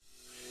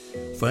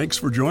Thanks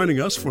for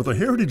joining us for the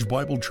Heritage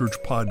Bible Church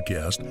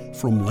podcast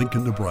from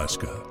Lincoln,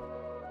 Nebraska.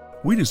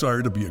 We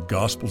desire to be a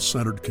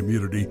gospel-centered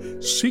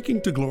community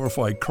seeking to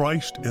glorify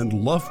Christ and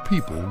love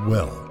people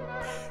well.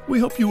 We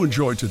hope you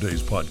enjoy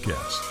today's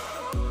podcast.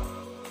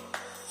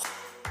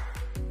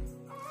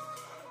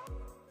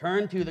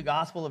 Turn to the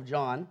Gospel of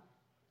John.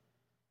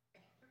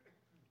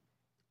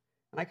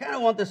 And I kind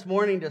of want this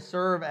morning to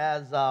serve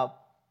as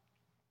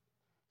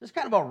just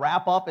kind of a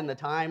wrap-up in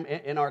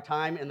our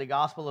time in the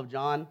Gospel of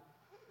John,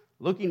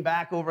 looking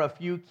back over a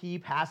few key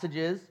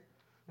passages,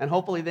 and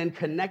hopefully then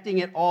connecting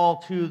it all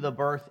to the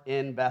birth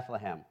in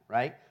Bethlehem,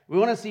 right? We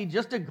want to see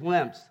just a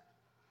glimpse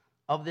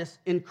of this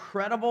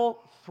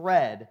incredible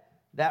thread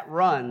that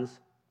runs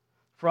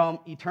from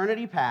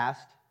eternity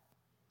past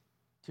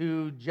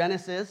to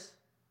Genesis,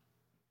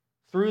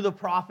 through the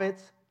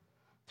prophets,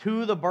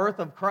 to the birth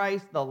of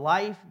Christ, the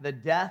life, the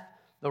death,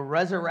 the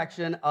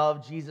resurrection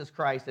of Jesus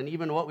Christ, and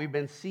even what we've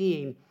been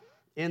seeing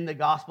in the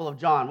Gospel of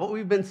John. What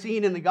we've been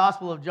seeing in the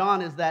Gospel of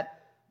John is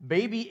that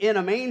baby in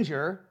a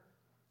manger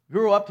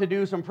grew up to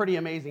do some pretty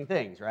amazing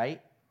things,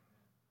 right?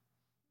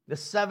 The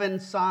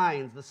 7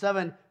 signs, the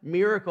 7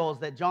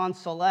 miracles that John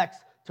selects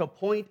to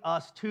point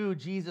us to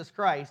Jesus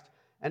Christ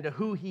and to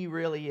who he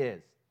really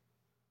is.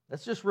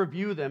 Let's just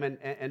review them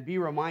and be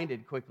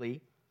reminded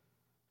quickly.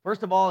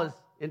 First of all is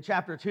in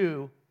chapter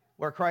 2,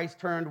 where Christ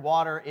turned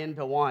water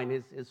into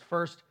wine, his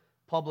first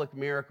public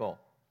miracle.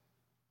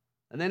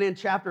 And then in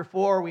chapter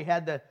 4, we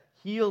had the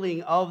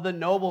healing of the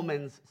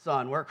nobleman's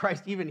son, where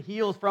Christ even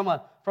heals from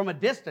a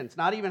distance,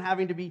 not even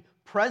having to be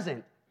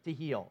present to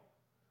heal.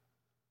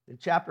 In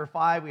chapter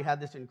 5, we had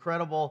this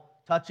incredible,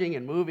 touching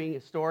and moving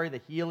story,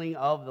 the healing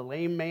of the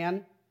lame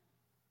man.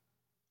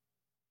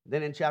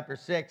 Then in chapter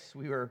 6,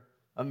 we were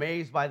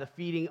amazed by the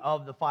feeding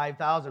of the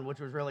 5,000, which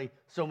was really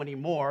so many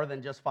more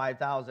than just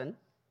 5,000.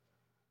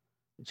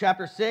 In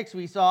chapter 6,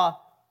 we saw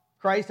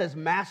Christ as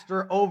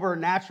master over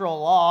natural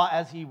law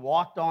as he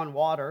walked on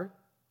water.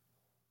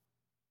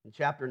 In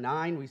chapter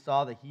 9, we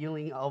saw the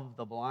healing of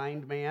the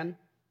blind man.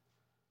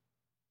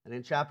 And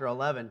in chapter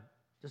 11,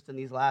 just in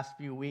these last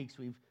few weeks,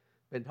 we've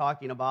been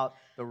talking about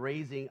the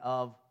raising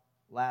of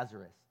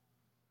Lazarus.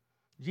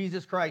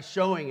 Jesus Christ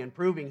showing and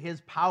proving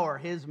his power,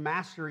 his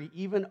mastery,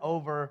 even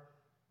over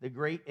the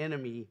great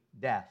enemy,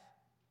 death.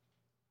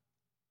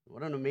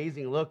 What an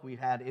amazing look we've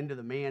had into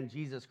the man,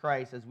 Jesus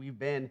Christ, as we've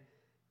been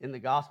in the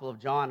Gospel of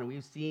John, and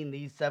we've seen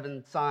these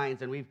 7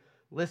 signs, and we've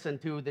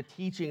listened to the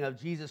teaching of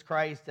Jesus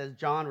Christ as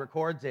John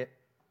records it.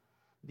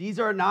 These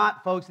are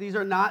not, folks, these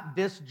are not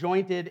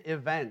disjointed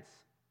events.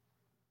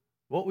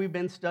 What we've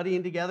been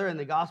studying together in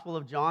the Gospel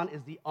of John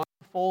is the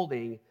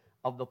unfolding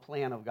of the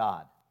plan of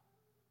God.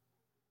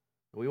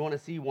 We want to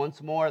see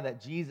once more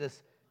that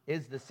Jesus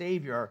is the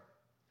Savior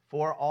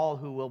for all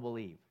who will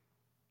believe.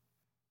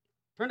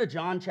 Turn to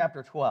John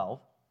chapter 12.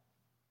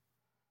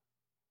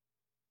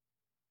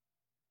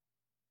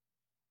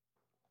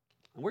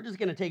 And we're just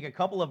going to take a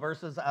couple of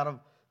verses out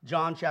of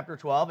John chapter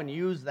 12 and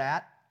use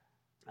that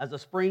as a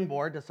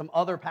springboard to some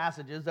other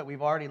passages that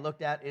we've already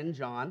looked at in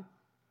John.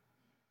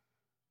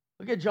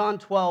 Look at John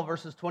 12,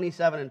 verses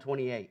 27 and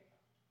 28. It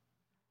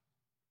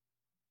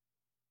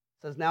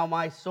says, "Now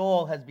my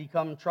soul has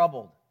become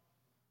troubled,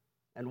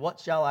 and what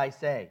shall I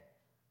say?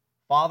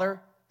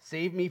 Father,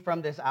 save me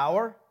from this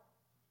hour?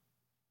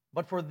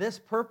 But for this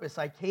purpose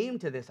I came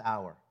to this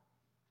hour.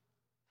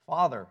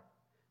 Father,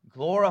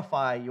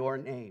 glorify your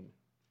name."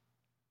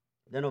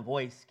 Then a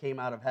voice came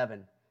out of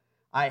heaven,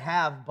 "I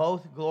have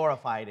both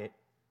glorified it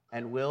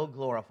and will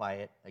glorify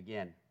it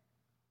again."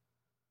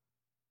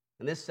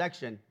 In this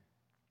section,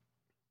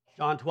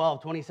 John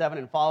 12, 27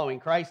 and following,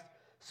 Christ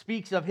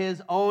speaks of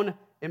his own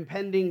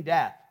impending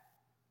death.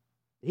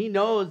 He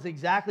knows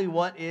exactly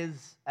what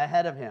is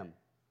ahead of him.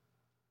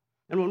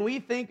 And when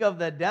we think of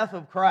the death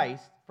of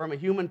Christ from a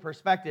human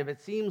perspective, it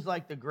seems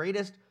like the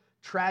greatest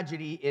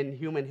tragedy in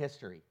human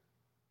history.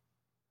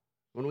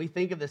 When we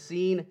think of the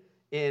scene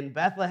in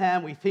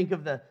Bethlehem, we think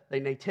of the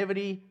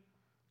nativity,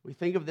 we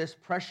think of this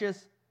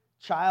precious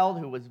child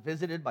who was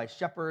visited by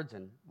shepherds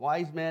and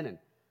wise men and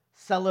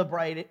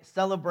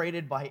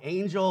celebrated by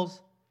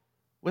angels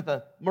with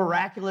a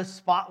miraculous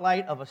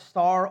spotlight of a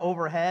star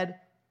overhead.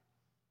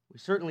 We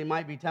certainly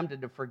might be tempted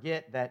to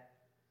forget that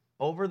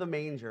over the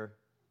manger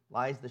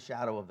lies the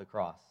shadow of the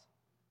cross.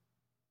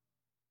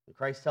 And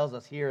Christ tells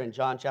us here in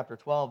John chapter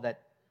 12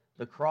 that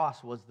the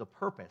cross was the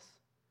purpose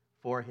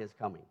for his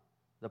coming,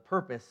 the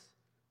purpose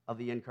of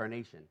the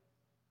incarnation.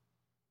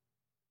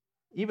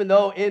 Even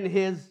though in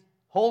his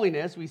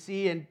holiness, we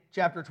see in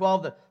chapter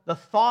 12, the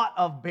thought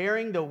of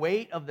bearing the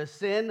weight of the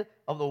sin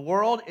of the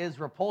world is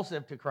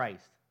repulsive to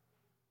Christ.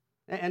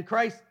 And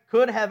Christ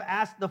could have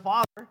asked the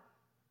Father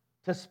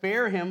to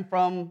spare him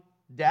from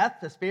death,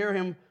 to spare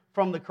him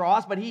from the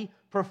cross, but he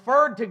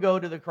preferred to go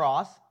to the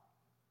cross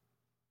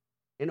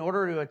in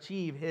order to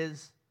achieve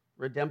his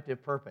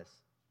redemptive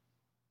purpose.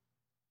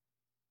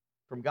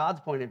 From God's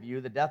point of view,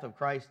 the death of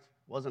Christ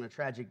wasn't a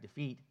tragic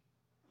defeat.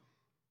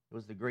 It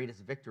was the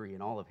greatest victory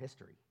in all of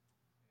history.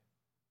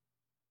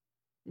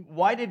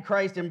 Why did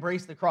Christ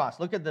embrace the cross?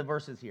 Look at the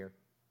verses here.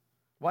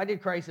 Why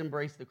did Christ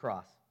embrace the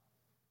cross?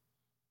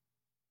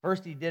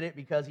 First, he did it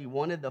because he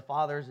wanted the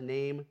Father's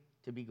name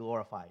to be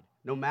glorified.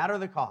 No matter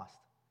the cost,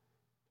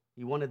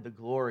 he wanted the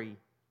glory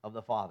of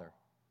the Father.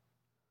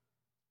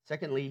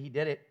 Secondly, he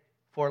did it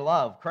for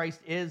love.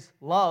 Christ is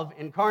love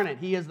incarnate.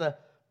 He is the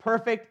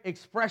perfect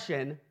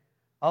expression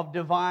of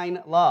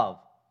divine love.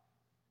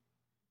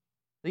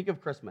 Think of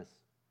Christmas,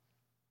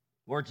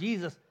 where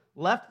Jesus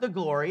left the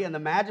glory and the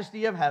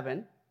majesty of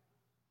heaven,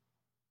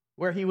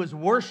 where he was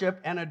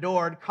worshiped and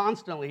adored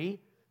constantly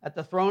at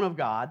the throne of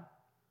God,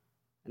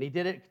 and he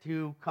did it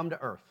to come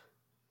to earth,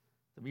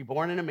 to be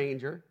born in a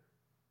manger,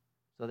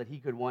 so that he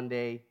could one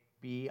day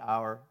be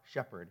our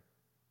shepherd,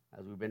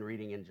 as we've been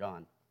reading in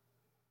John.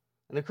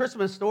 And the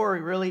Christmas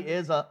story really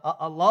is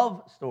a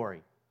love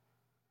story.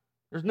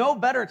 There's no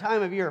better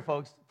time of year,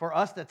 folks, for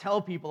us to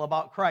tell people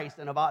about Christ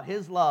and about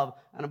his love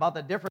and about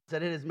the difference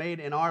that it has made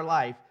in our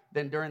life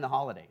than during the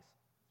holidays.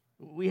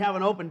 We have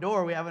an open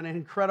door. We have an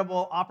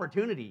incredible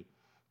opportunity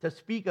to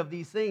speak of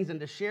these things and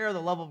to share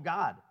the love of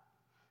God.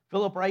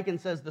 Philip Ryken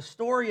says, the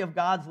story of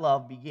God's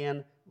love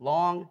began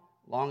long,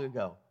 long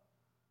ago,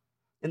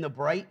 in the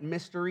bright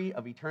mystery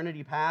of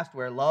eternity past,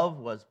 where love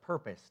was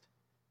purposed.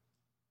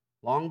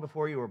 Long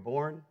before you were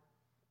born,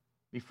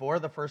 before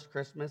the first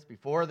Christmas,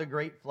 before the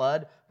great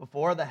flood,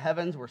 before the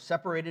heavens were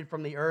separated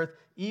from the earth,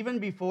 even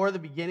before the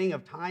beginning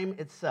of time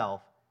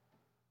itself,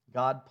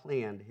 God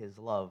planned his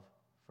love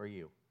for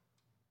you.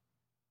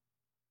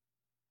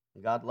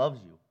 And God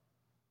loves you.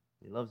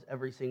 He loves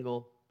every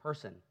single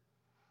person.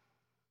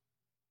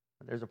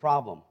 But there's a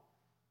problem.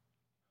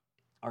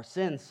 Our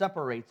sin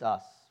separates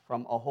us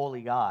from a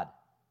holy God.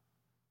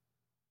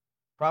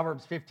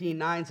 Proverbs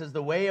 15:9 says,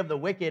 the way of the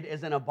wicked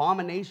is an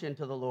abomination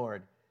to the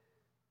Lord.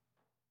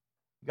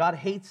 God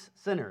hates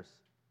sinners.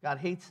 God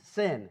hates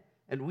sin,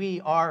 and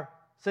we are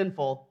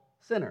sinful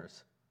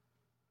sinners.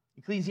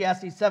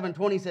 Ecclesiastes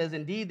 7:20 says,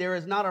 indeed, there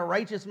is not a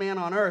righteous man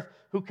on earth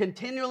who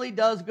continually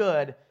does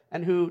good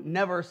and who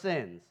never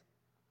sins.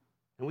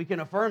 And we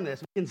can affirm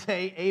this. We can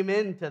say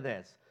amen to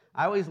this.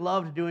 I always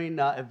loved doing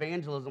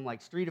evangelism,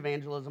 like street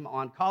evangelism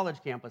on college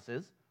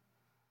campuses.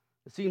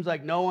 It seems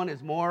like no one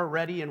is more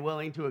ready and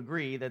willing to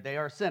agree that they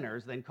are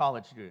sinners than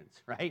college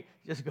students, right?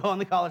 Just go on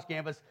the college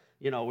campus,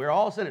 we're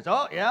all sinners.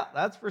 Oh, yeah,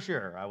 that's for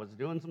sure. I was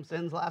doing some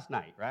sins last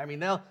night, right? I mean,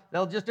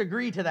 they'll just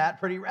agree to that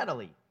pretty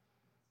readily.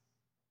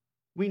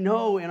 We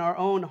know in our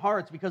own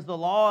hearts because the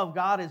law of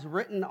God is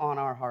written on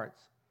our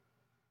hearts.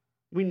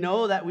 We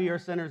know that we are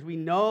sinners. We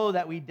know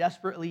that we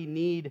desperately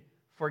need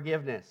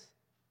forgiveness.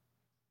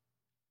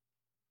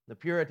 The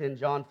Puritan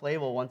John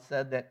Flavel once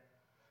said that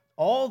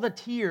all the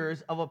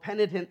tears of a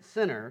penitent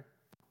sinner,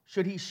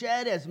 should he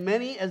shed as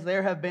many as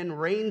there have been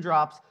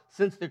raindrops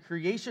since the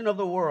creation of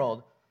the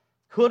world,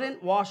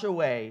 couldn't wash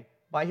away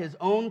by his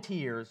own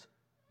tears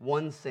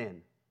one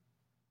sin.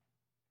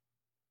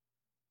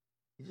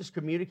 He's just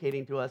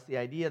communicating to us the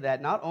idea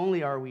that not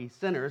only are we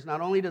sinners,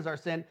 not only does our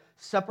sin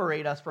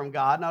separate us from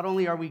God, not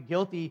only are we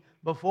guilty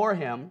before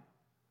him,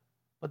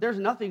 but there's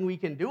nothing we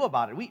can do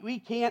about it. We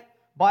can't,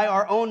 by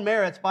our own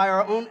merits, by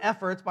our own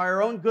efforts, by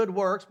our own good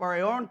works,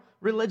 by our own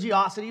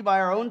religiosity, by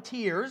our own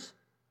tears,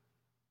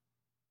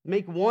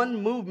 make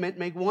one movement,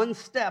 make one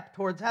step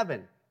towards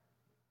heaven.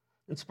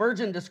 And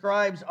Spurgeon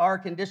describes our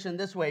condition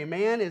this way: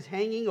 man is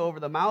hanging over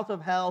the mouth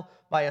of hell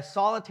by a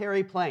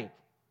solitary plank,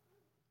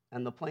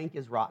 and the plank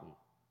is rotten.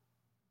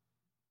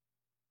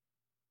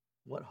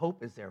 What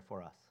hope is there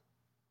for us?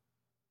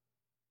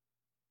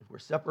 If we're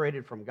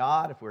separated from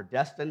God, if we're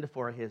destined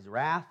for his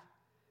wrath,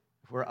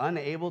 if we're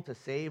unable to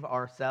save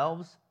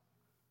ourselves,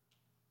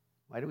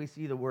 why do we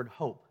see the word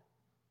hope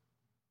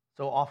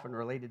so often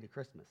related to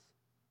Christmas?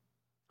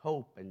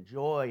 Hope and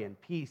joy and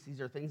peace, these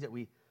are things that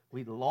we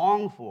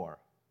long for.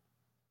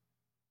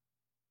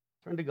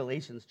 Turn to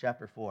Galatians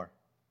chapter 4.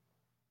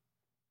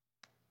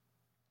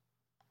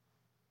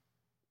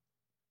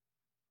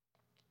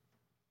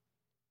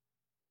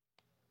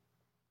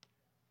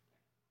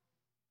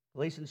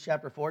 Galatians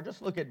chapter 4,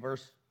 just look at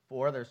verse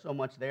 4. There's so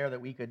much there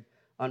that we could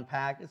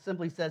unpack. It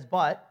simply says,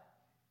 but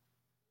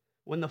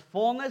when the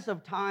fullness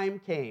of time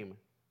came,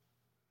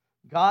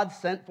 God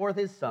sent forth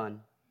his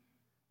Son,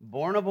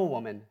 born of a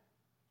woman,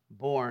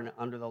 born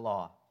under the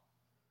law.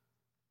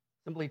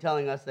 Simply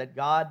telling us that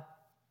God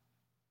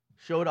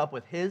showed up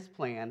with his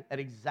plan at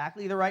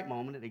exactly the right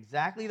moment, at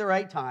exactly the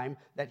right time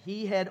that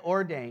he had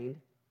ordained.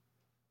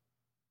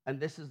 And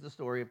this is the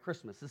story of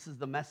Christmas. This is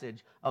the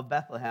message of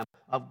Bethlehem,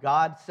 of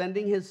God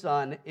sending his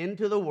Son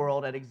into the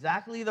world at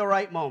exactly the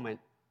right moment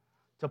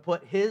to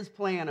put his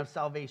plan of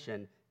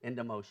salvation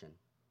into motion.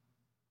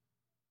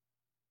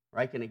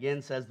 Ryken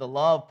again says, the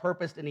love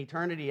purposed in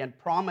eternity and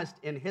promised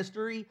in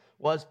history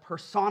was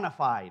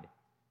personified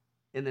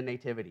in the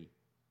nativity.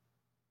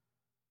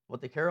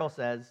 What the carol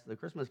says, the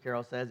Christmas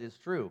carol says, is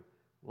true.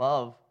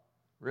 Love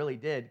really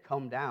did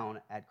come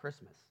down at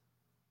Christmas.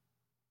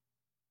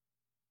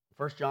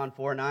 1 John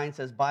 4:9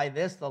 says, by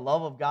this the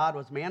love of God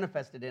was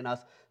manifested in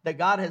us, that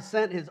God has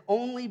sent his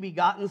only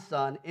begotten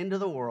Son into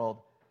the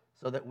world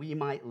so that we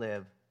might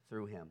live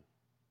through him.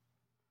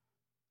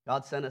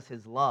 God sent us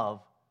his love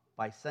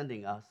by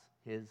sending us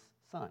his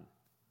Son.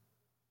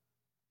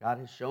 God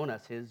has shown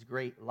us his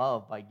great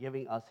love by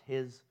giving us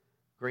his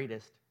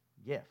greatest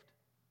gift.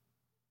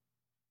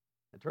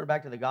 And turn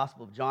back to the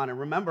Gospel of John, and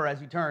remember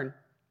as you turn,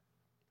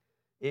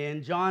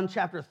 in John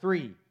chapter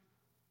 3,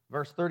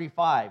 verse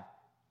 35,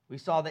 we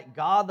saw that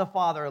God the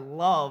Father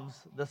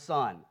loves the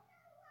Son.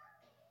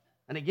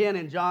 And again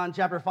in John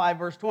chapter 5,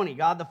 verse 20,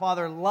 God the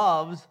Father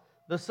loves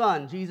the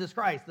Son, Jesus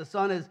Christ. The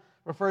Son is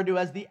referred to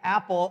as the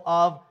apple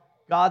of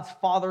God's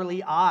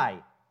fatherly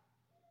eye.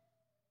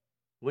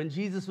 When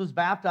Jesus was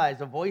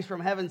baptized, a voice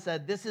from heaven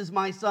said, "This is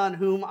my Son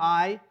whom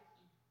I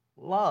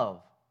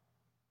love.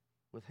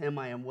 With him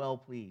I am well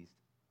pleased."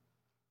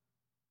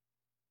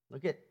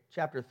 Look at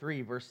chapter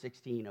 3, verse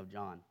 16 of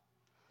John.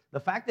 The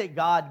fact that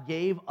God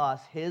gave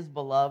us his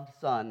beloved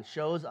Son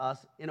shows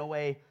us, in a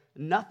way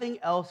nothing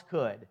else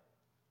could,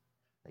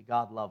 that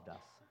God loved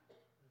us.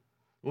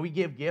 When we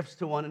give gifts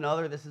to one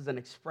another, this is an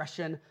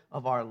expression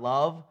of our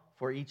love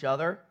for each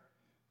other.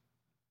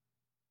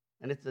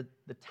 And it's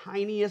the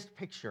tiniest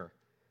picture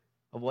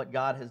of what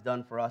God has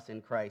done for us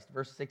in Christ.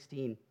 Verse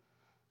 16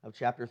 of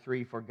chapter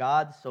 3, "For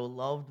God so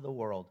loved the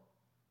world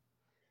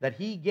that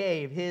he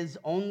gave his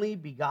only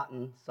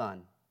begotten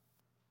Son,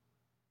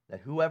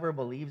 that whoever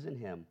believes in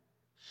him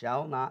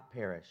shall not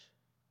perish,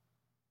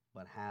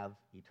 but have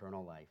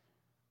eternal life."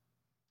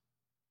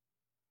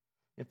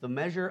 If the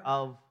measure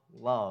of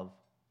love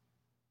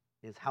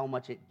is how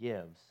much it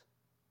gives,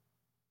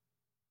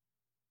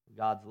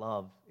 God's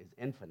love is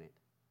infinite.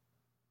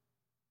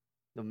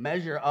 The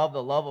measure of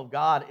the love of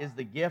God is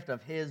the gift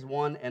of his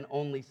one and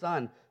only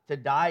Son to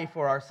die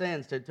for our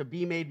sins, to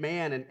be made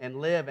man and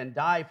live and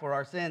die for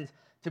our sins,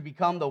 to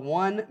become the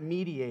one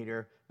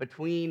mediator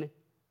between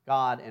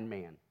God and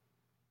man.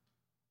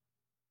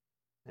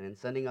 And in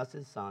sending us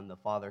his Son, the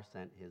Father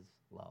sent his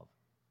love.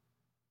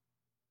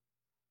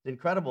 It's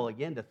incredible,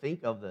 again, to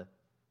think of the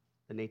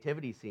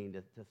nativity scene,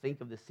 to think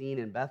of the scene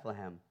in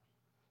Bethlehem,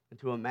 and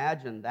to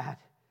imagine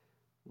that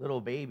little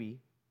baby,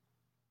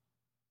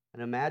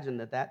 and imagine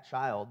that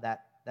child,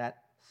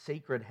 that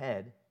sacred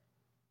head,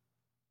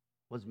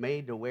 was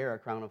made to wear a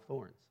crown of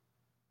thorns.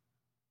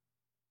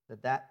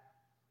 That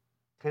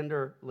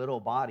tender little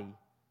body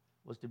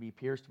was to be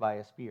pierced by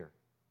a spear.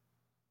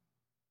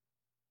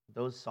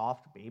 Those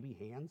soft baby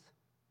hands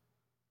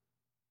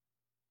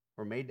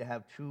were made to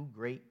have two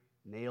great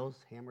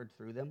nails hammered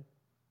through them.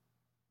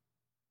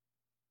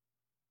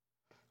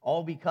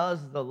 All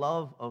because the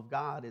love of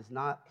God is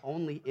not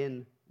only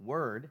in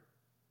word,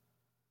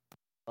 the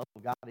love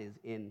of God is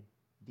in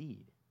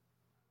deed.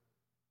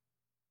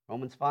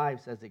 Romans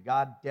 5 says that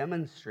God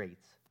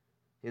demonstrates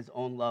his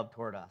own love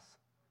toward us,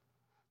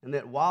 and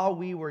that while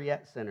we were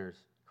yet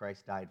sinners,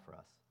 Christ died for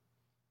us.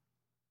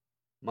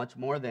 Much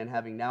more then,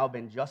 having now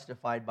been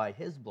justified by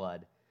his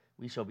blood,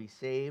 we shall be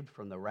saved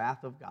from the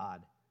wrath of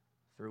God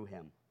through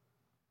him.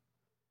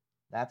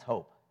 That's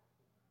hope.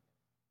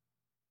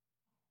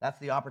 That's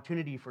the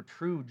opportunity for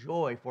true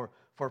joy,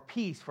 for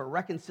peace, for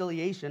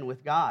reconciliation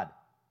with God.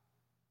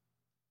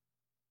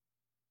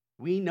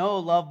 We know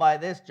love by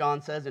this,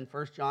 John says in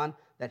 1 John,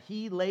 that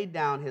he laid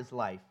down his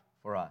life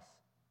for us.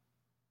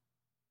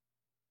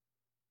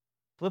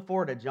 Flip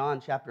forward to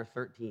John chapter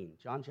 13.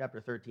 John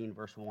chapter 13,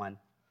 verse 1.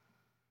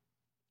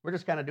 We're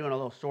just kind of doing a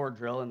little sword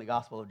drill in the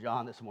Gospel of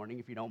John this morning,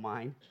 if you don't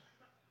mind.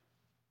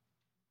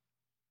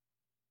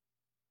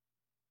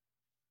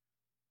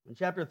 In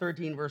chapter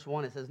 13, verse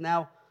 1, it says,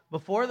 "Now,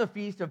 before the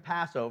feast of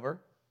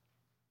Passover,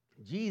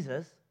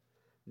 Jesus,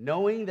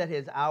 knowing that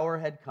his hour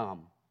had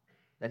come,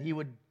 that he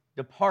would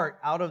depart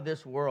out of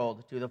this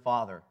world to the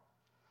Father,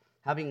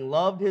 having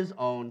loved his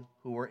own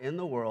who were in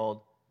the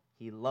world,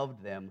 he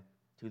loved them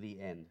to the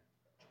end."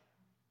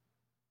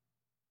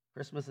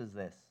 Christmas is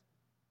this: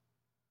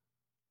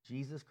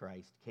 Jesus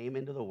Christ came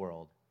into the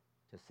world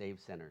to save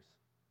sinners,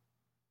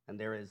 and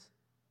there is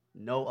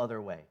no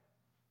other way.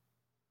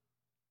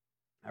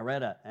 I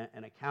read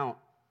an account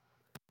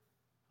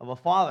of a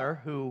father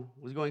who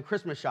was going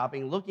Christmas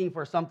shopping looking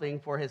for something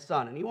for his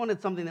son, and he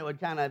wanted something that would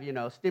kind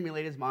of,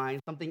 stimulate his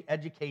mind, something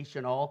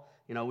educational.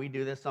 We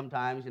do this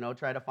sometimes,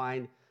 try to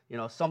find,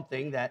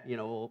 something that,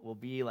 will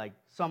be like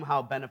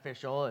somehow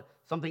beneficial,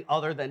 something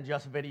other than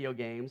just video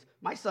games.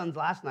 My sons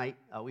last night,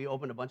 we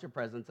opened a bunch of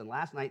presents, and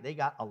last night they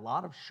got a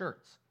lot of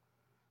shirts.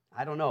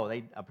 I don't know,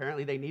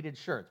 apparently they needed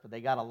shirts, but they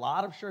got a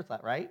lot of shirts,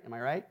 right? Am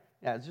I right?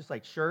 Yeah, it's just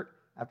like shirt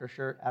after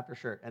shirt after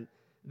shirt. And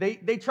they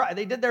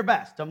did their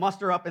best to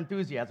muster up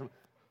enthusiasm.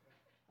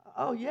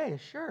 "Oh, yay, a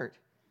shirt,"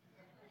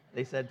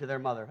 they said to their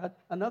mother.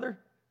 "Another?"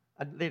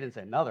 They didn't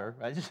say another,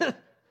 right? Just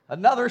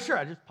another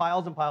shirt, just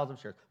piles and piles of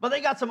shirts. But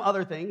they got some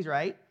other things,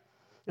 right?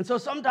 And so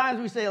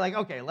sometimes we say, like,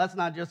 okay, let's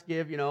not just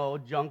give,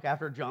 junk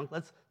after junk.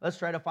 Let's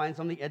try to find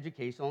something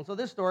educational. And so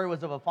this story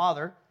was of a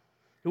father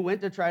who went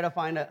to try to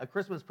find a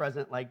Christmas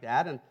present like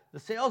that, and the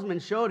salesman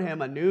showed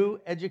him a new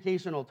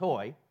educational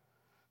toy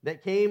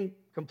that came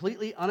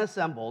completely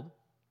unassembled,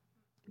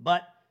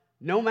 but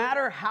no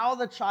matter how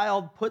the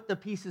child put the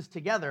pieces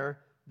together,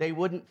 they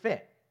wouldn't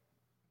fit.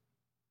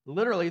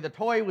 Literally, the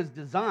toy was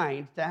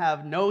designed to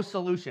have no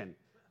solution,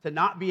 to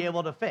not be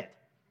able to fit.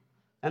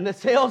 And the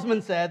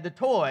salesman said, the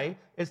toy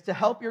is to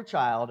help your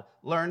child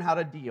learn how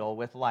to deal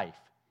with life.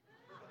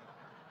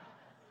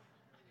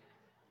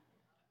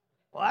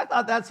 Well, I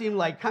thought that seemed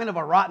like kind of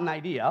a rotten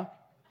idea.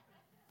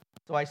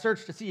 So I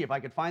searched to see if I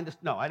could find this.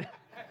 No, I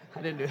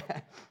didn't do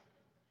that.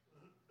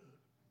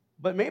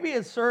 But maybe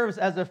it serves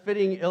as a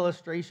fitting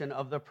illustration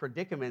of the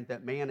predicament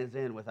that man is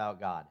in without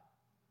God.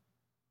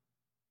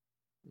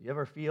 You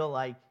ever feel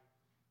like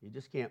you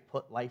just can't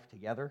put life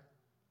together?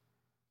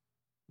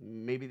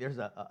 Maybe there's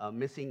a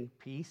missing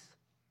piece.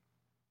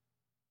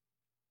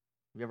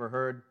 Have you ever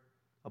heard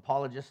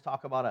apologists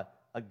talk about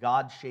a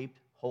God-shaped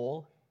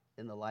hole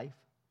in the life?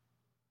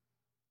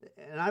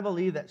 And I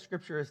believe that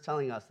Scripture is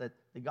telling us that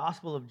the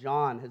Gospel of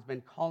John has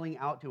been calling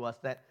out to us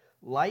that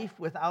life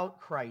without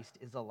Christ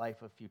is a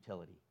life of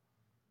futility.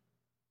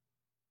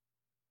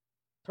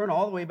 Turn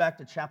all the way back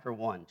to chapter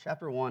 1,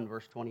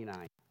 verse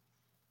 29.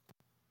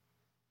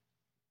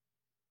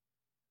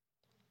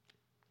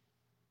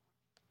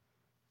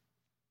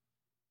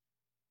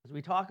 As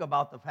we talk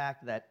about the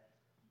fact that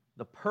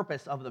the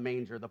purpose of the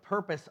manger, the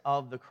purpose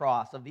of the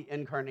cross, of the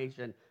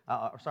incarnation,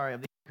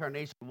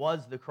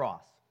 was the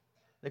cross.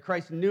 That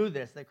Christ knew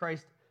this, that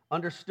Christ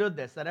understood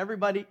this, that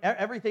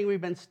everything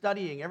we've been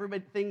studying,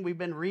 everything we've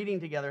been reading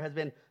together has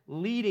been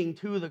leading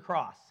to the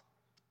cross.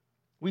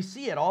 We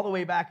see it all the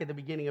way back at the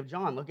beginning of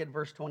John. Look at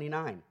verse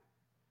 29.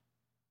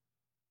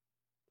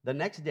 The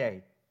next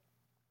day,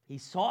 he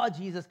saw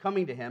Jesus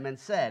coming to him and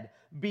said,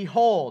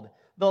 "Behold,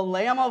 the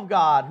Lamb of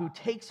God who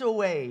takes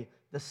away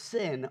the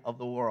sin of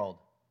the world."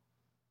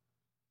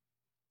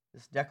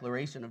 This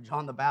declaration of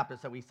John the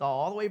Baptist that we saw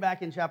all the way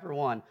back in chapter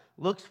 1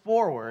 looks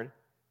forward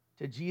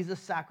to Jesus'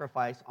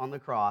 sacrifice on the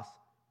cross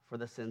for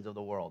the sins of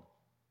the world.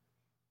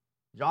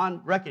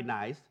 John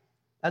recognized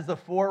as the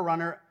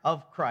forerunner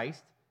of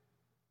Christ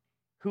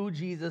who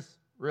Jesus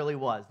really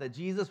was, that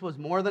Jesus was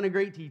more than a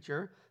great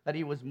teacher, that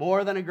he was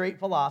more than a great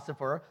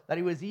philosopher, that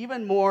he was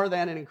even more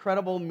than an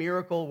incredible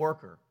miracle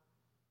worker.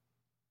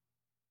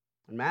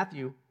 In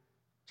Matthew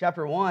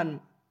chapter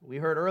 1, we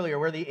heard earlier,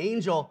 where the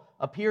angel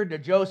appeared to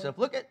Joseph.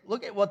 Look at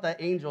what the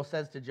angel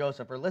says to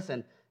Joseph, or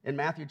listen in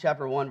Matthew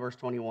chapter 1, verse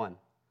 21.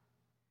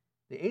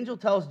 The angel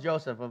tells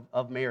Joseph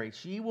of Mary,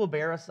 "She will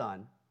bear a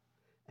son,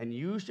 and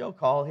you shall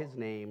call his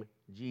name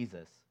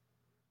Jesus,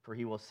 for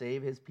he will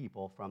save his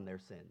people from their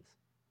sins."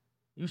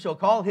 You shall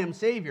call him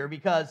Savior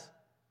because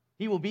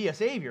he will be a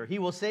Savior. He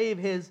will save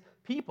his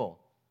people.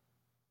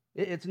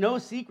 It's no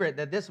secret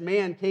that this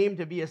man came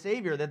to be a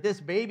Savior, that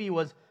this baby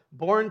was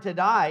born to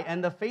die,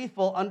 and the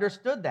faithful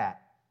understood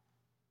that.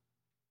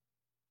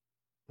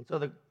 And so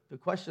the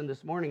question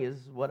this morning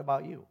is, what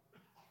about you?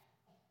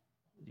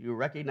 Do you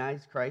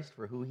recognize Christ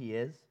for who he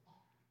is?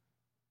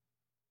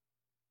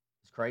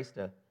 Is Christ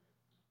a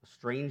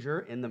stranger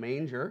in the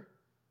manger?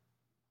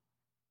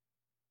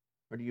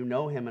 Or do you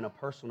know him in a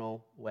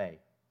personal way?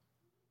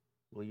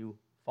 Will you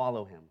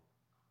follow him?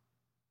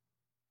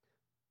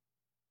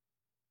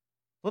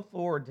 Flip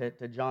forward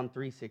to John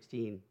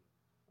 3:16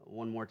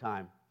 one more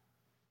time.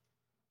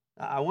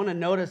 I want to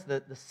notice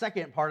the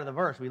second part of the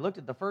verse. We looked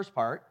at the first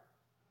part.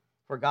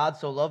 For God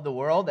so loved the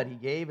world that he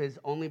gave his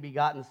only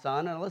begotten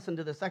Son. And listen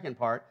to the second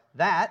part.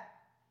 That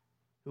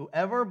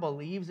whoever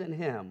believes in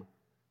him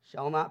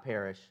shall not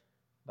perish,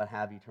 but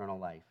have eternal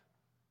life.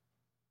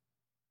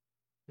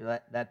 You know,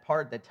 that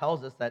part that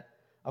tells us that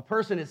a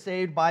person is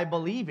saved by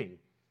believing.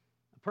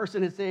 A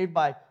person is saved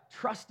by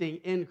trusting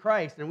in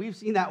Christ. And we've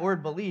seen that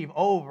word believe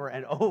over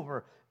and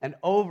over and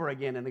over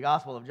again in the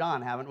Gospel of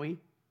John, haven't we?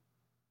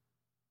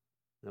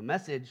 The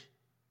message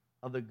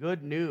of the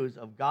good news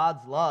of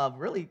God's love,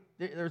 really,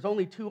 there's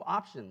only two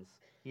options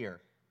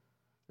here.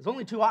 There's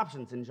only two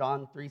options in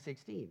John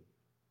 3:16.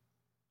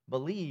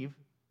 Believe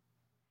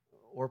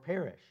or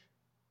perish.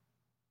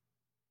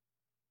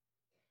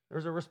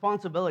 There's a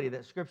responsibility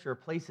that Scripture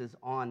places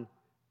on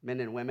men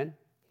and women,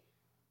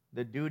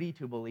 the duty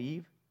to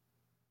believe.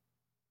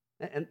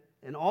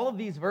 And all of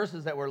these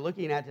verses that we're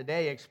looking at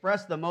today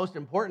express the most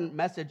important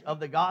message of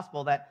the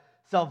gospel, that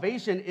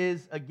salvation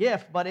is a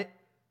gift, but it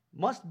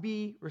must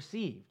be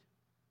received.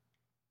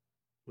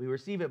 We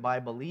receive it by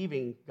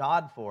believing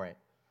God for it,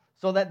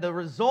 so that the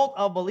result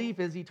of belief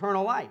is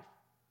eternal life.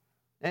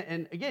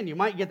 And again, you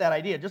might get that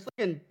idea. Just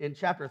look in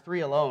chapter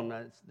 3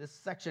 alone. This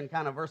section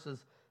kind of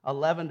verses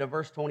 11 to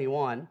verse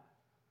 21.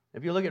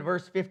 If you look at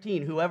verse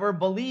 15, whoever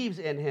believes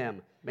in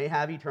him may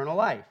have eternal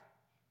life.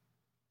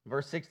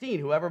 Verse 16,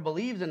 whoever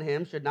believes in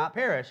him should not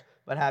perish,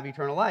 but have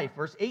eternal life.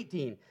 Verse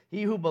 18,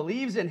 he who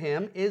believes in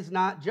him is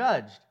not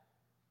judged.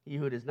 He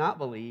who does not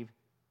believe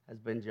has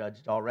been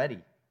judged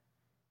already.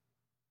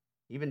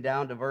 Even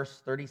down to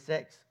verse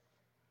 36,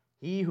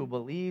 he who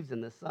believes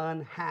in the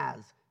Son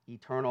has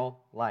eternal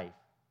life.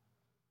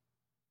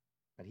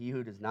 But he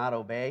who does not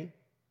obey,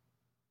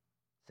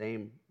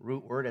 same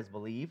root word as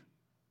believe,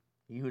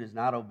 he who does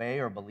not obey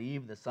or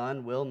believe the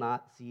Son will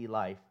not see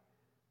life,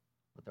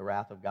 but the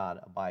wrath of God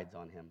abides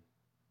on him.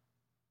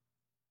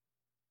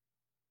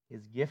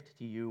 His gift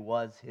to you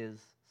was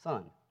his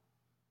Son.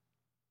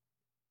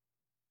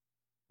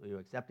 Will you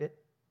accept it?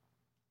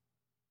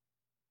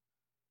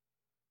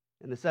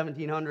 In the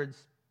 1700s,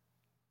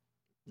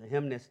 the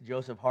hymnist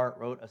Joseph Hart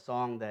wrote a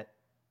song that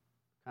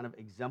kind of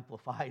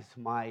exemplifies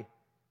my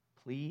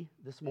plea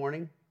this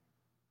morning.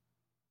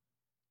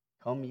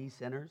 Come ye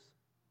sinners,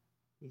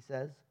 he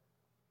says.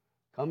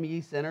 Come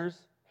ye sinners,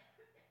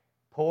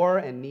 poor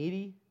and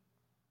needy,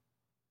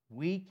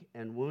 weak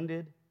and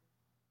wounded,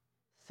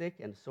 sick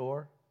and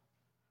sore.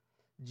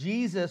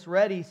 Jesus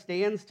ready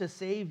stands to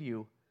save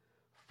you,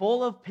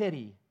 full of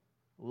pity,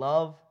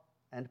 love,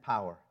 and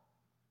power.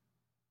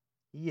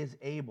 He is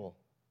able.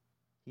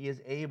 He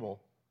is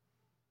able.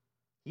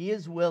 He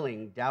is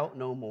willing, doubt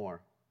no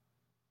more.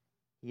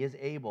 He is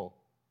able.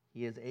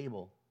 He is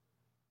able.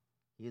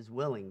 He is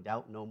willing,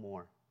 doubt no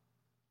more.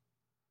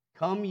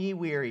 Come ye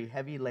weary,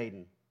 heavy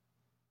laden,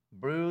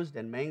 bruised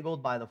and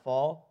mangled by the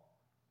fall.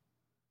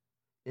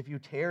 If you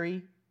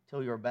tarry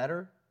till you're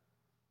better,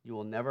 you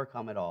will never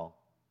come at all.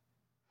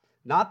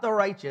 Not the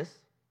righteous,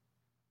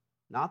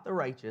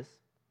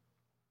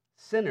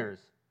 sinners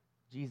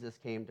Jesus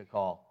came to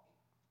call.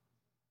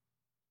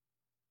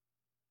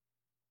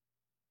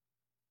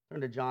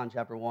 Turn to John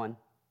chapter 1,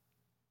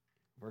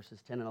 verses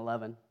 10 and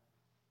 11.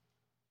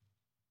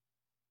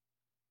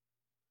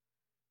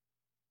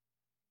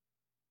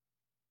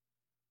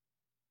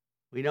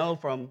 We know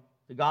from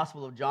the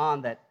Gospel of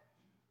John that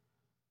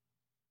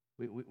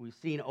we've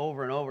seen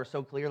over and over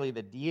so clearly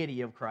the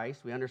deity of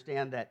Christ. We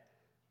understand that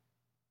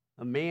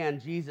a man,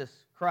 Jesus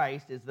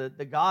Christ, is the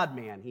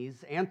God-man.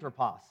 He's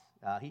anthropos.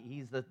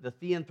 He's the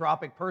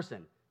theanthropic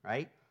person,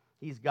 right?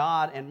 He's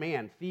God and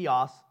man.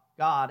 Theos,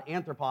 God,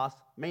 anthropos,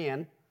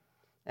 man.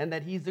 And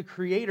that he's the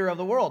creator of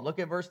the world. Look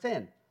at verse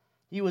 10.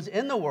 He was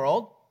in the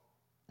world,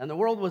 and the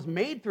world was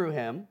made through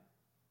him,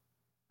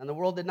 and the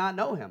world did not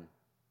know him.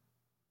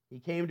 He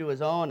came to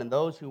his own, and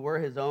those who were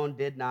his own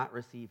did not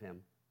receive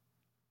him.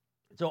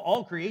 So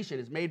all creation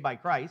is made by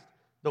Christ,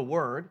 the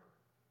Word,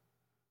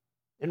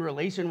 in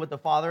relation with the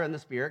Father and the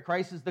Spirit.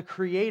 Christ is the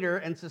creator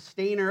and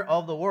sustainer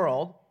of the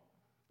world,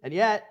 and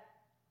yet,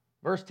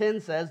 verse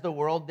 10 says the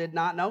world did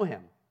not know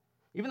him.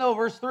 Even though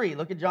verse 3,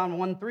 look at John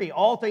 1:3,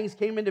 all things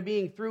came into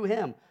being through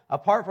him.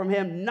 Apart from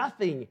him,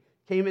 nothing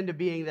came into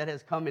being that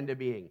has come into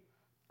being.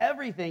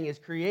 Everything is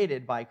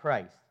created by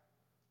Christ.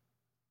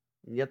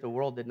 And yet the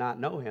world did not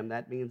know him.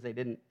 That means they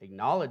didn't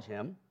acknowledge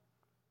him.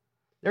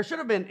 There should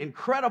have been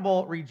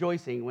incredible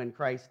rejoicing when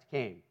Christ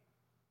came.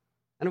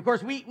 And of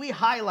course, we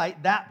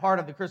highlight that part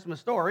of the Christmas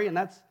story, and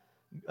that's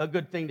a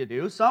good thing to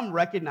do. Some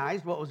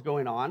recognized what was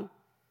going on.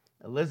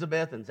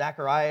 Elizabeth and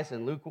Zacharias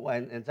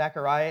and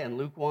Zechariah and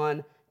Luke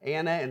 1,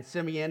 Anna and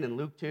Simeon in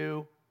Luke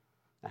 2,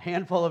 a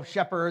handful of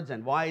shepherds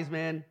and wise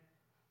men.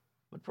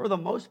 But for the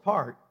most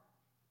part,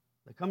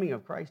 the coming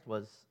of Christ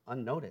was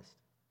unnoticed.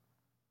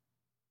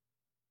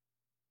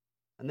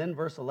 And then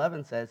verse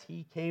 11 says,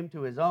 he came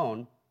to his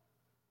own,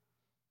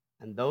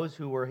 and those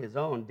who were his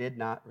own did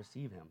not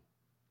receive him.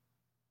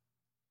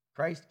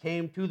 Christ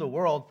came to the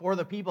world for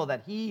the people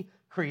that he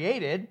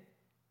created,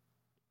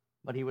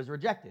 but he was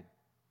rejected.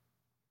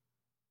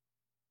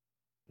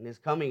 And his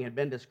coming had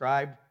been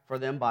described for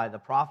them by the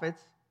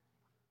prophets.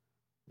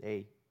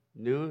 They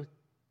knew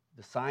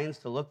the signs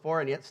to look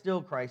for, and yet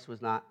still Christ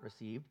was not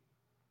received.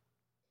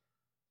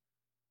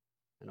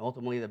 And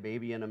ultimately, the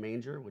baby in a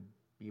manger would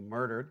be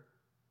murdered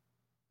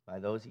by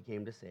those he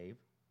came to save.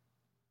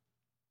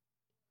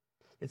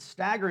 It's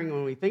staggering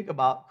when we think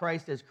about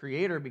Christ as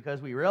creator,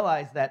 because we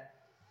realize that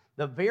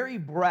the very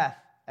breath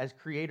as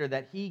creator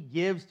that he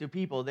gives to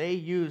people, they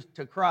use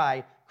to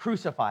cry,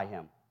 crucify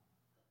him.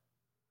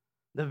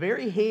 The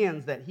very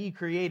hands that he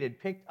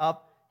created picked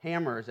up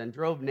hammers and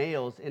drove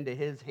nails into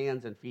his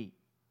hands and feet.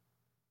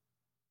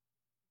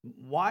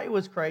 Why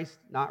was Christ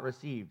not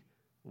received?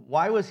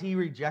 Why was he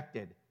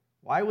rejected?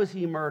 Why was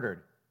he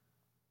murdered?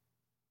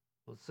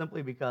 Well,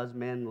 simply because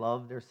men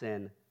love their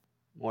sin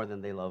more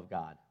than they love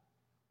God.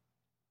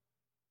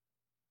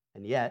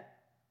 And yet,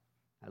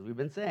 as we've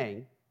been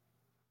saying,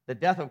 the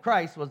death of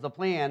Christ was the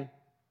plan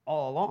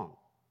all along.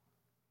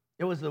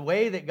 It was the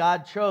way that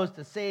God chose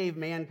to save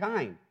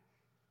mankind.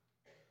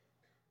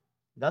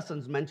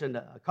 Dustin's mentioned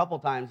a couple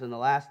times in the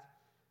last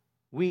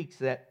weeks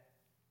that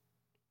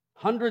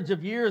hundreds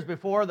of years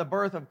before the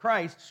birth of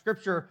Christ,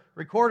 Scripture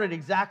recorded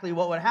exactly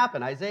what would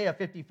happen. Isaiah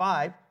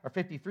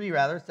 53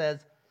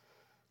 says,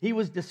 he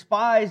was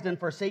despised and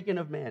forsaken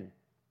of men,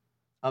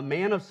 a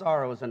man of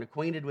sorrows and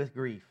acquainted with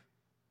grief.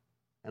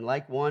 And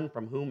like one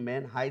from whom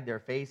men hide their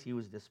face, he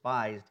was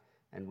despised,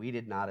 and we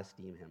did not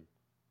esteem him.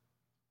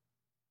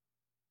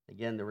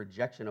 Again, the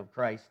rejection of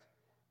Christ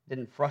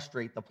didn't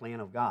frustrate the plan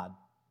of God.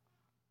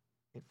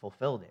 It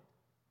fulfilled it.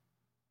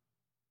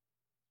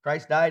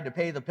 Christ died to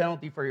pay the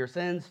penalty for your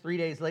sins. 3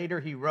 days later,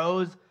 he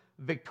rose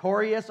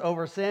victorious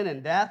over sin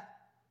and death.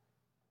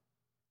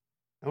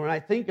 And when I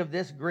think of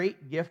this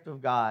great gift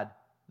of God,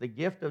 the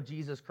gift of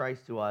Jesus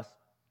Christ to us,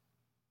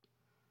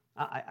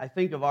 I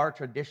think of our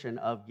tradition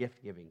of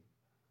gift giving.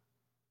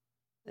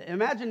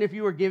 Imagine if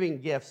you were giving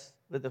gifts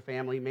with the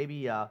family.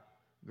 Maybe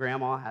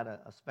grandma had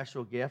a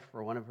special gift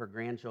for one of her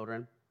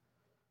grandchildren.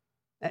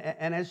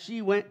 And as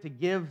she went to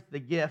give the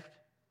gift,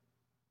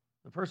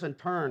 the person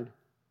turned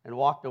and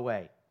walked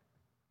away.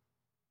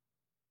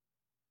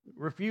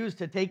 refuse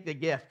to take the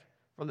gift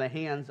from the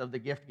hands of the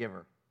gift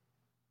giver.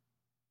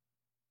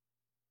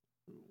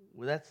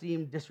 Would that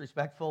seem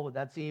disrespectful? Would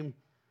that seem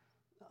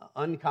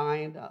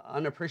unkind,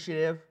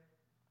 unappreciative?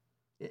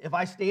 If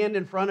I stand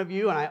in front of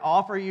you and I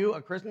offer you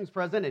a Christmas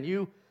present and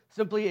you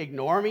simply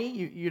ignore me,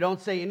 you don't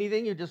say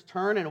anything, you just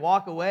turn and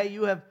walk away,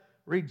 you have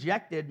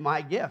rejected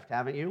my gift,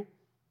 haven't you?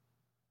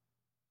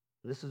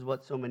 This is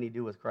what so many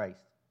do with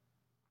Christ.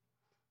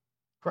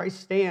 Christ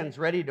stands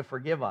ready to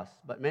forgive us,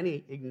 but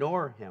many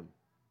ignore him.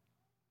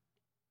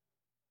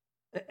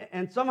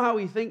 And somehow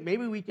we think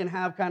maybe we can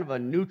have kind of a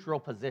neutral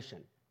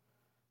position.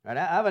 Right?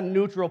 I have a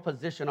neutral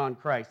position on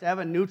Christ. I have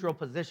a neutral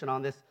position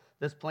on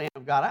this plan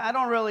of God. I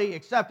don't really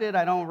accept it.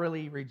 I don't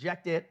really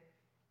reject it.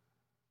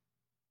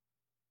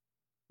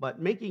 But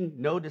making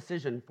no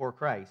decision for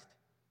Christ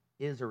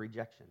is a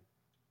rejection.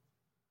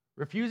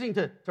 Refusing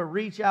to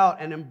reach out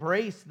and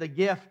embrace the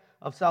gift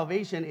of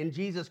salvation in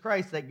Jesus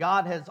Christ that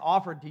God has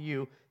offered to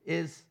you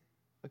is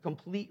a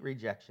complete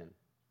rejection.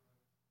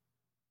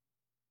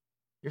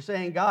 You're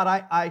saying, God,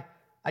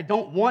 I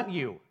don't want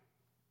you.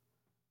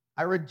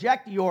 I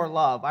reject your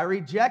love. I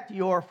reject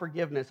your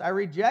forgiveness. I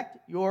reject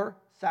your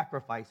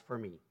sacrifice for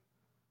me.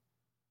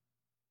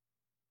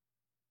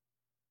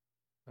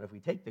 But if we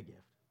take the gift,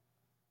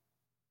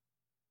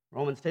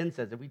 Romans 10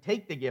 says, if we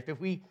take the gift, if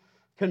we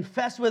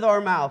confess with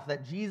our mouth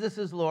that Jesus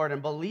is Lord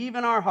and believe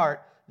in our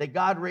heart that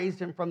God raised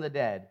him from the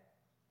dead,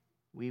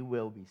 we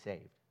will be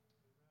saved.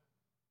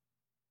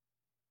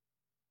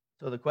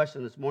 So the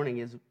question this morning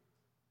is,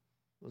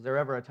 was there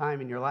ever a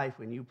time in your life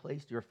when you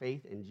placed your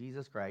faith in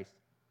Jesus Christ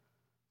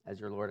as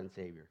your Lord and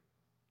Savior?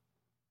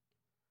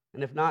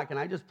 And if not, can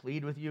I just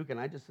plead with you? Can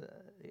I just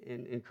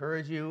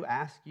encourage you,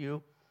 ask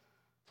you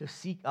to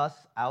seek us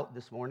out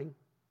this morning?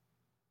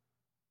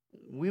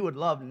 We would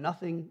love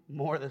nothing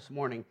more this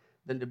morning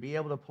than to be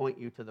able to point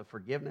you to the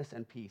forgiveness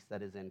and peace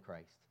that is in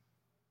Christ.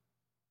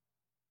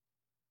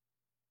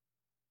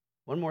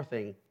 One more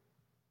thing.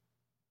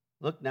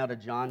 Look now to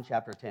John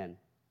chapter 10.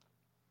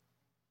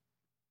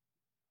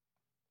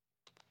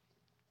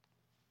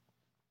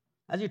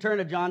 As you turn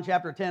to John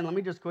chapter 10, let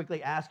me just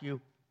quickly ask you,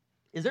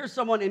 is there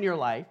someone in your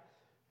life,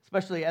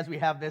 especially as we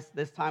have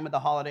this time of the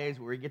holidays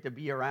where we get to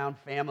be around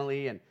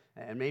family and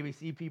maybe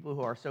see people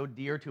who are so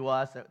dear to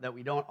us that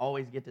we don't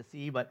always get to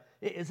see, but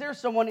is there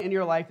someone in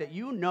your life that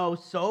you know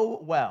so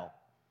well,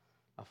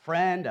 a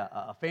friend,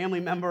 a family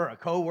member, a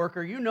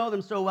coworker, you know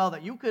them so well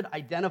that you could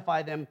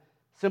identify them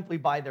simply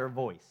by their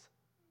voice?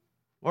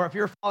 Or if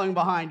you're following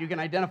behind, you can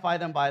identify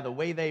them by the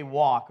way they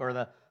walk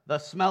or the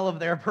smell of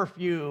their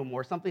perfume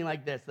or something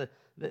like this.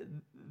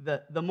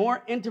 The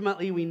more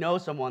intimately we know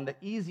someone, the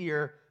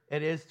easier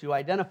it is to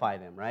identify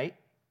them, right?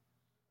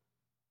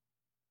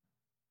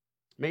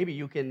 Maybe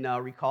you can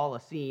recall a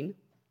scene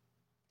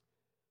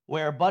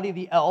where Buddy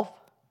the Elf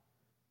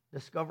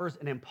discovers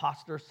an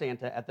imposter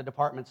Santa at the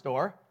department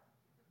store,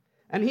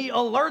 and he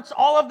alerts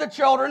all of the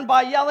children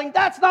by yelling,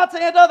 "That's not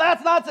Santa!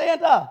 That's not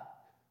Santa!"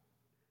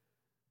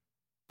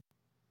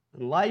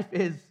 And life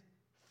is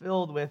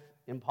filled with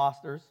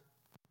imposters,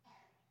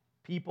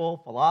 people,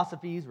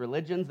 philosophies,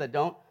 religions that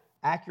don't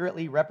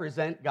accurately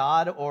represent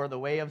God or the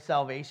way of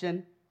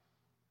salvation.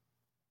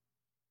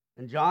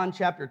 And John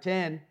chapter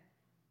 10,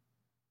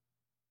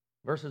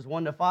 verses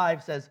 1 to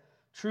 5 says,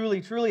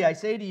 "Truly, truly, I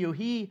say to you,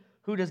 he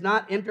who does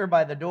not enter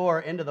by the door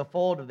into the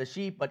fold of the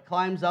sheep, but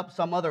climbs up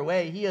some other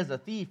way, he is a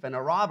thief and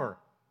a robber.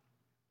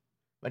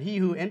 But he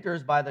who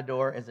enters by the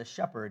door is a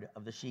shepherd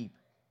of the sheep.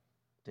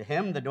 To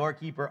him the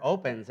doorkeeper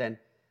opens, and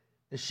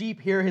the sheep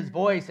hear his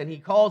voice, and he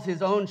calls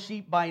his own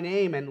sheep by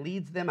name and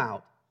leads them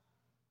out.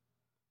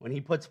 When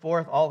he puts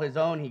forth all his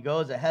own, he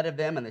goes ahead of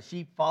them, and the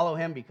sheep follow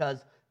him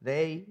because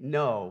they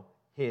know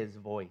his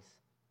voice.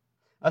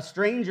 A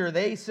stranger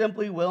they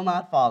simply will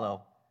not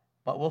follow,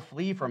 but will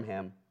flee from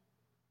him,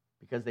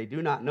 because they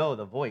do not know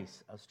the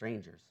voice of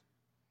strangers."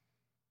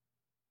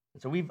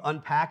 And so we've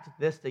unpacked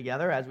this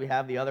together as we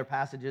have the other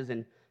passages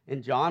in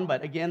John.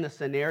 But again, the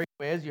scenario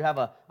is you have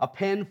a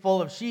pen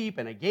full of sheep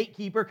and a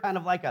gatekeeper, kind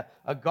of like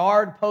a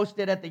guard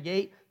posted at the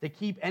gate to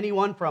keep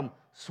anyone from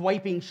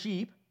swiping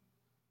sheep.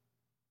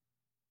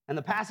 And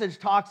the passage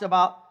talks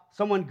about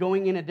someone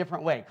going in a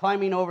different way,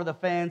 climbing over the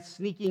fence,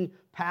 sneaking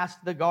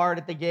past the guard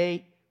at the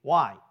gate.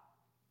 Why?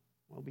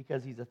 Well,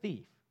 because he's a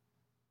thief.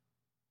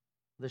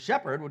 The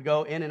shepherd would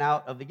go in and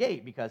out of the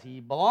gate because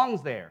he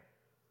belongs there.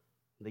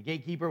 The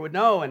gatekeeper would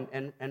know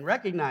and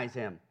recognize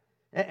him.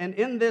 And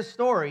in this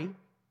story,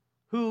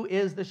 who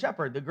is the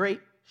shepherd? The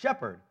great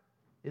shepherd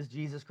is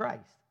Jesus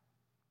Christ.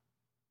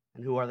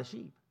 And who are the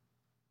sheep?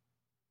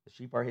 The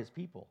sheep are his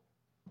people,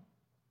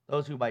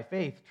 those who by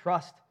faith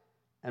trust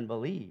and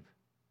believe.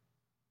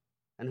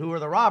 And who are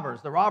the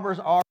robbers? The robbers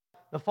are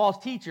the false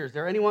teachers.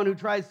 They're anyone who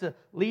tries to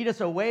lead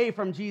us away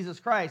from Jesus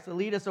Christ, to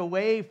lead us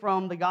away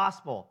from the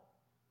gospel.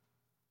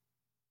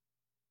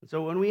 And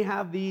so when we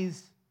have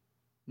these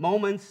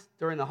moments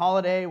during the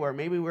holiday where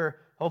maybe we're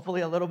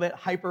hopefully a little bit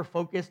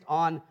hyper-focused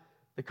on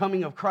the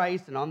coming of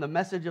Christ and on the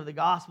message of the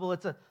gospel,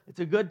 it's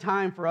a good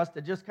time for us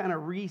to just kind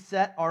of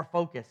reset our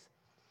focus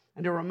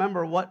and to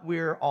remember what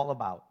we're all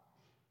about.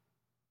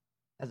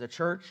 as a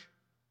church,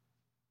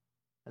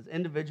 as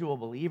individual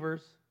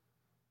believers,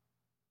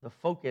 the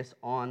focus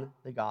on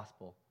the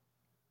gospel.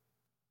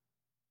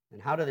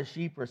 And how do the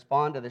sheep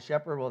respond to the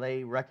shepherd? Well,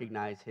 they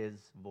recognize his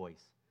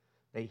voice.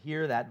 They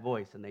hear that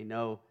voice and they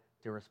know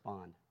to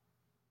respond.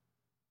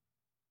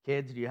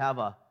 Kids, do you have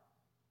a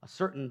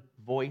certain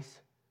voice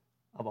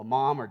of a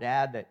mom or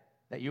dad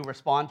that you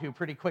respond to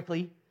pretty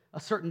quickly? A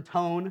certain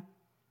tone?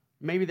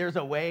 Maybe there's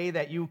a way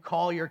that you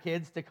call your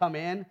kids to come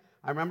in.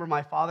 I remember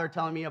my father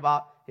telling me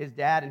about his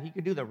dad, and he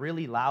could do the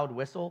really loud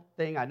whistle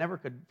thing. I never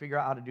could figure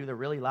out how to do the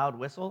really loud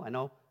whistle. I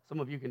know some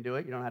of you can do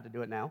it. You don't have to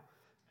do it now.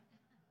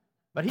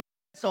 But he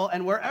would whistle,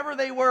 and wherever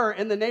they were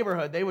in the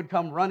neighborhood, they would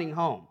come running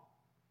home.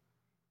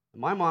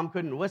 And my mom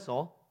couldn't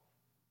whistle,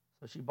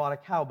 so she bought a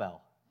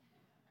cowbell.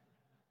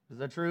 This is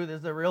the truth. This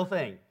is the real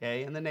thing,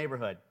 okay, in the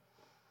neighborhood.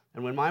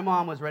 And when my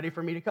mom was ready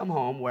for me to come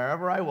home,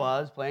 wherever I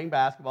was, playing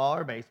basketball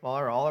or baseball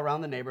or all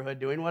around the neighborhood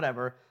doing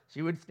whatever,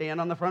 she would stand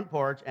on the front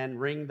porch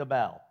and ring the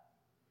bell.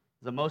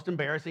 It was the most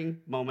embarrassing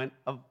moment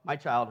of my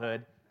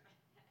childhood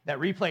that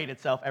replayed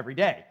itself every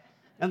day.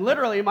 And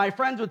literally, my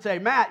friends would say,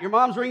 Matt, your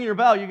mom's ringing your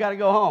bell. You got to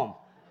go home.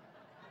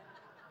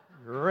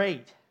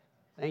 Great.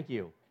 Thank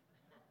you.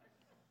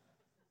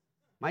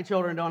 My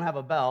children don't have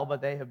a bell, but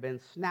they have been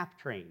snap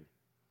trained.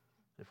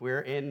 If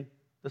we're in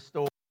the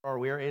store, or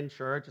we're in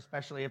church,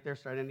 especially if they're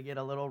starting to get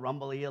a little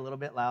rumbly, a little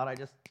bit loud,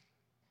 a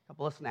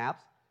couple of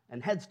snaps,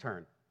 and heads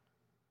turn.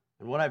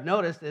 And what I've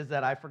noticed is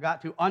that I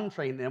forgot to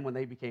untrain them when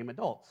they became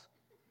adults.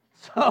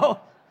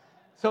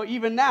 So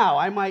even now,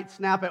 I might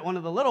snap at one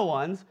of the little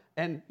ones,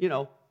 and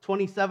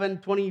 27,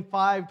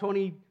 25,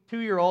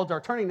 22-year-olds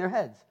are turning their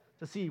heads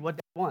to see what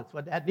dad wants,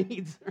 what dad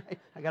needs. Right?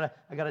 I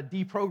gotta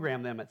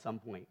deprogram them at some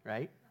point,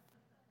 right?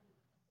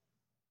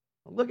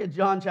 Look at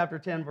John chapter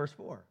 10, verse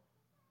 4.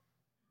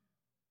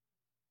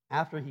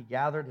 After he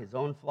gathered his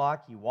own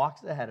flock, he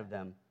walks ahead of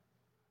them,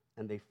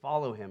 and they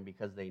follow him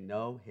because they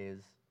know his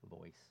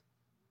voice.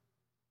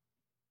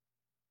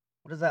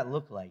 What does that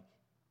look like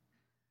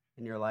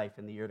in your life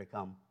in the year to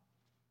come?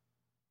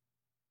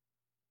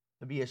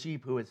 To be a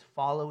sheep who is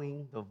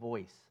following the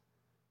voice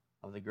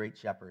of the great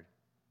shepherd.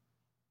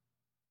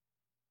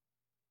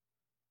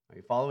 Are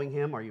you following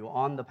him? Are you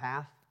on the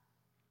path?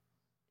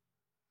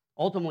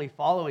 Ultimately,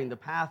 following the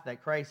path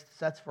that Christ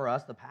sets for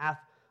us, the path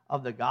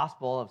of the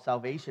gospel of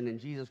salvation in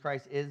Jesus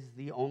Christ, is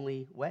the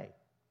only way.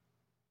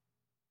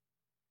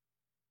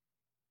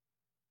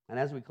 And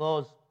as we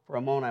close for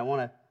a moment, I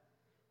want to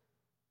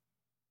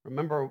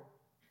remember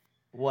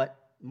what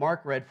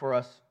Mark read for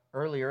us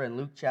earlier in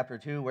Luke chapter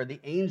 2, where the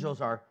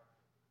angels are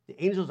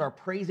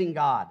praising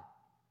God,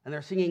 and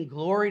they're singing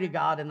glory to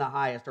God in the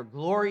highest, or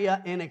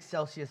Gloria in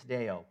excelsis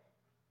Deo.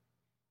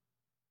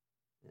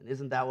 And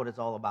isn't that what it's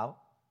all about?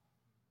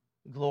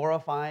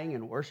 Glorifying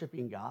and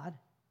worshiping God?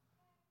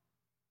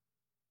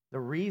 The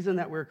reason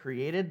that we're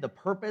created, the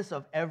purpose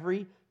of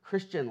every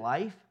Christian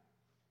life,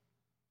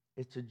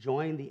 is to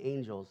join the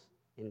angels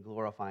in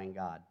glorifying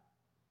God.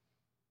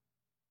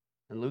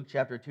 And Luke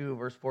chapter 2,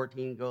 verse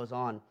 14 goes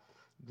on,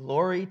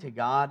 glory to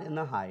God in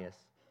the highest,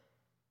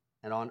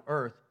 and on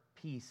earth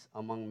peace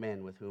among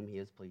men with whom he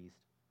is pleased.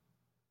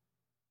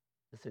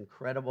 This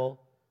incredible,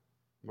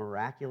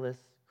 miraculous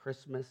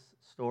Christmas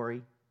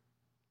story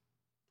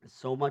is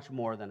so much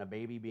more than a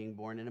baby being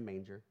born in a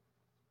manger.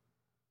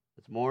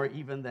 It's more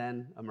even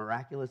than a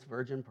miraculous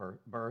virgin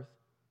birth.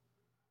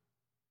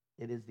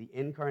 It is the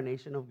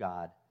incarnation of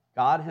God,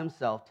 God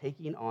himself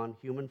taking on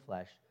human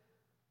flesh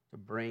to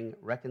bring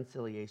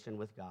reconciliation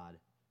with God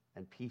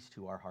and peace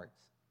to our hearts.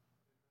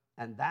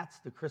 And that's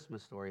the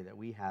Christmas story that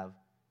we have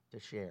to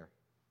share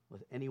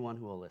with anyone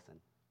who will listen.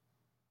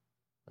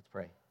 Let's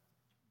pray.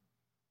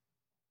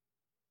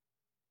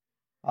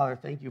 Father,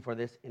 thank you for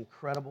this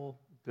incredible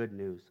good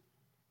news.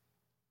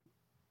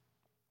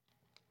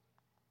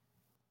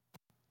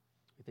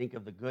 We think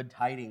of the good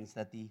tidings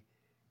that the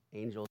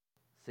angels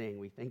sing.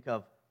 We think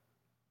of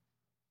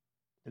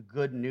the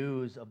good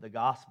news of the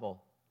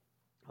gospel,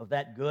 of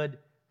that Good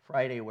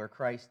Friday where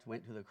Christ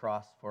went to the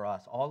cross for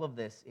us. All of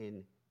this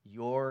in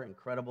your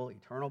incredible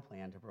eternal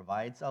plan to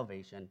provide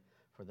salvation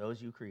for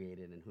those you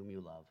created and whom you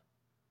love.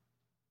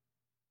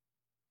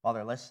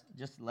 Father, let's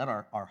just let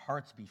our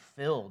hearts be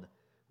filled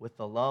with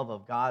the love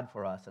of God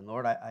for us. And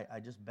Lord,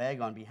 I just beg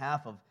on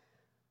behalf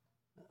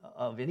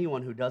of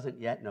anyone who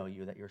doesn't yet know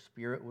you, that your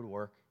Spirit would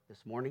work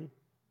this morning,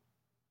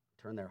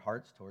 turn their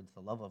hearts towards the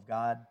love of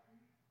God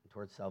and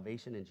towards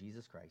salvation in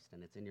Jesus Christ.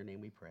 And it's in your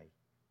name we pray.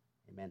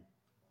 Amen.